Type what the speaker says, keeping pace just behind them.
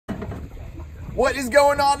What is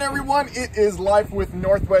going on, everyone? It is Life with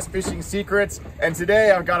Northwest Fishing Secrets, and today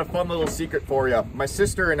I've got a fun little secret for you. My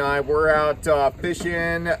sister and I were out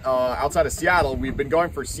fishing outside of Seattle. We've been going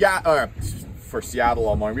for Seattle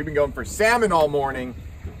all morning. We've been going for salmon all morning,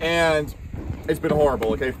 and it's been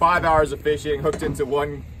horrible. Okay, 5 hours of fishing, hooked into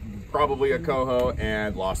one, probably a coho,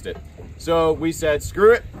 and lost it. So we said,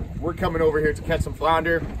 screw it. We're coming over here to catch some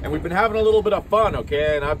flounder, and we've been having a little bit of fun,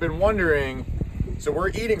 okay? And I've been wondering, so we're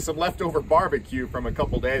eating some leftover barbecue from a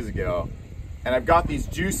couple days ago, and I've got these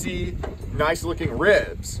juicy, nice looking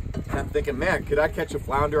ribs. And I'm thinking, man, could I catch a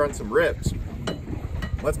flounder on some ribs?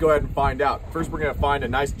 Let's go ahead and find out. First, we're gonna find a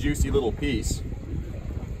nice juicy little piece.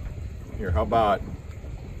 Here, how about,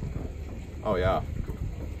 oh yeah.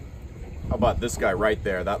 How about this guy right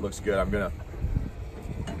there? That looks good. I'm gonna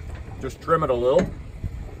just trim it a little.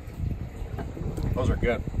 Those are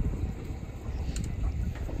good.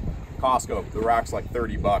 Costco, the rack's like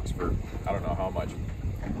 30 bucks for I don't know how much.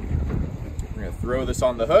 We're gonna throw this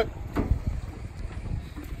on the hook.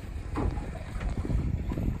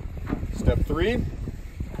 Step 3,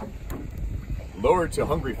 lower to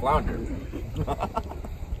hungry flounder.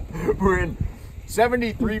 We're in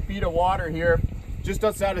 73 feet of water here, just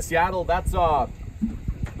outside of Seattle. That's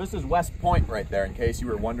this is West Point right there, in case you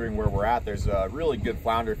were wondering where we're at. There's really good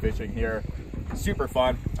flounder fishing here. Super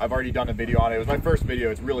fun. I've already done a video on it. It was my first video.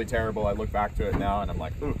 It's really terrible. I look back to it now and I'm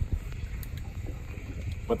like, ooh.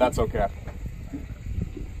 But that's okay.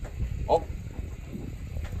 Oh.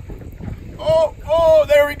 Oh,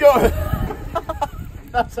 there we go.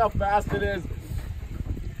 That's how fast it is.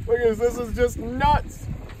 Look at this. This is just nuts.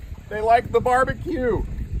 They like the barbecue.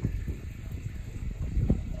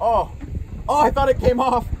 Oh, I thought it came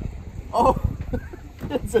off. Oh,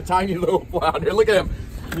 it's a tiny little flounder. Look at him.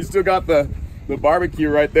 He's still got the barbecue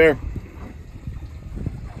right there.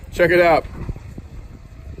 Check it out.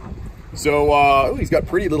 So, oh, he's got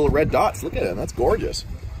pretty little red dots. Look at him. That's gorgeous.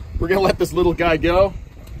 We're going to let this little guy go.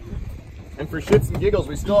 And for shits and giggles,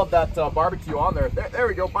 we still have that barbecue on there. There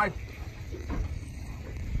we go. Bye.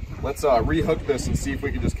 Let's rehook this and see if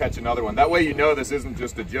we can just catch another one. That way you know this isn't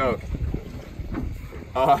just a joke.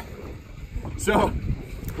 So,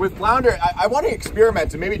 with flounder, I want to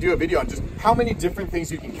experiment and maybe do a video on just how many different things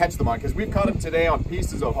you can catch them on, because we've caught them today on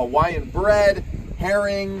pieces of Hawaiian bread,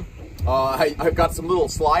 herring. I've got some little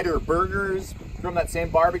slider burgers from that same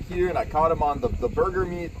barbecue, and I caught them on the burger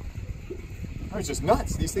meat. It's just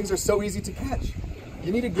nuts. These things are so easy to catch.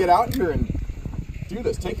 You need to get out here and do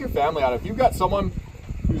this. Take your family out. If you've got someone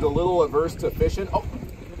who's a little averse to fishing,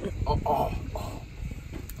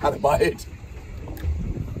 had a bite.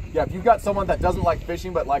 Yeah, if you've got someone that doesn't like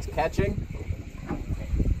fishing but likes catching,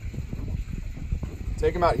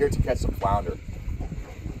 take them out here to catch some flounder.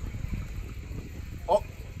 Oh,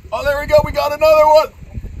 there we go. We got another one.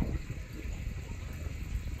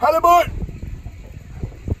 Had a bite.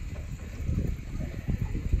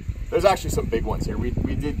 There's actually some big ones here. We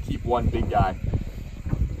did keep one big guy.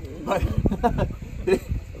 But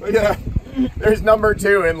yeah, there's number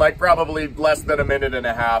 2 in like probably less than a minute and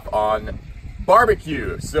a half on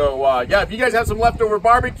barbecue. So yeah, if you guys have some leftover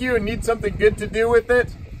barbecue and need something good to do with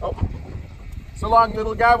it, so long,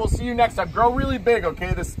 little guy. We'll see you next time. Grow really big,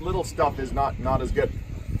 okay? This little stuff is not as good.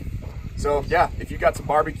 So yeah, if you got some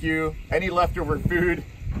barbecue, any leftover food,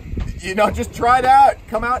 you know, just try it out.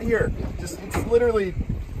 Come out here. It's literally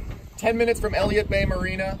 10 minutes from Elliott Bay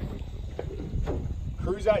Marina.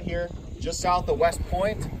 Cruise out here just south of West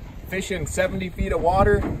Point, fish in 70 feet of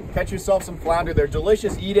water, catch yourself some flounder. They're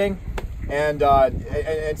delicious eating. And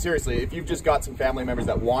seriously, if you've just got some family members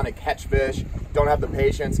that want to catch fish, don't have the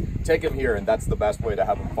patience, take them here, and that's the best way to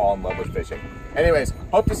have them fall in love with fishing. Anyways,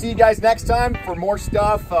 hope to see you guys next time for more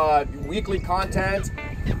stuff, weekly content,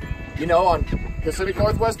 you know, on Pacific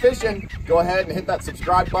Northwest Fishing. Go ahead and hit that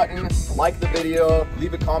subscribe button, like the video,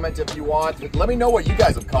 leave a comment if you want. Let me know what you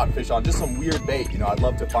guys have caught fish on, just some weird bait, you know, I'd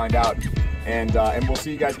love to find out. And we'll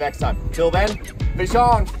see you guys next time. Till then, fish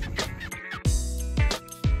on!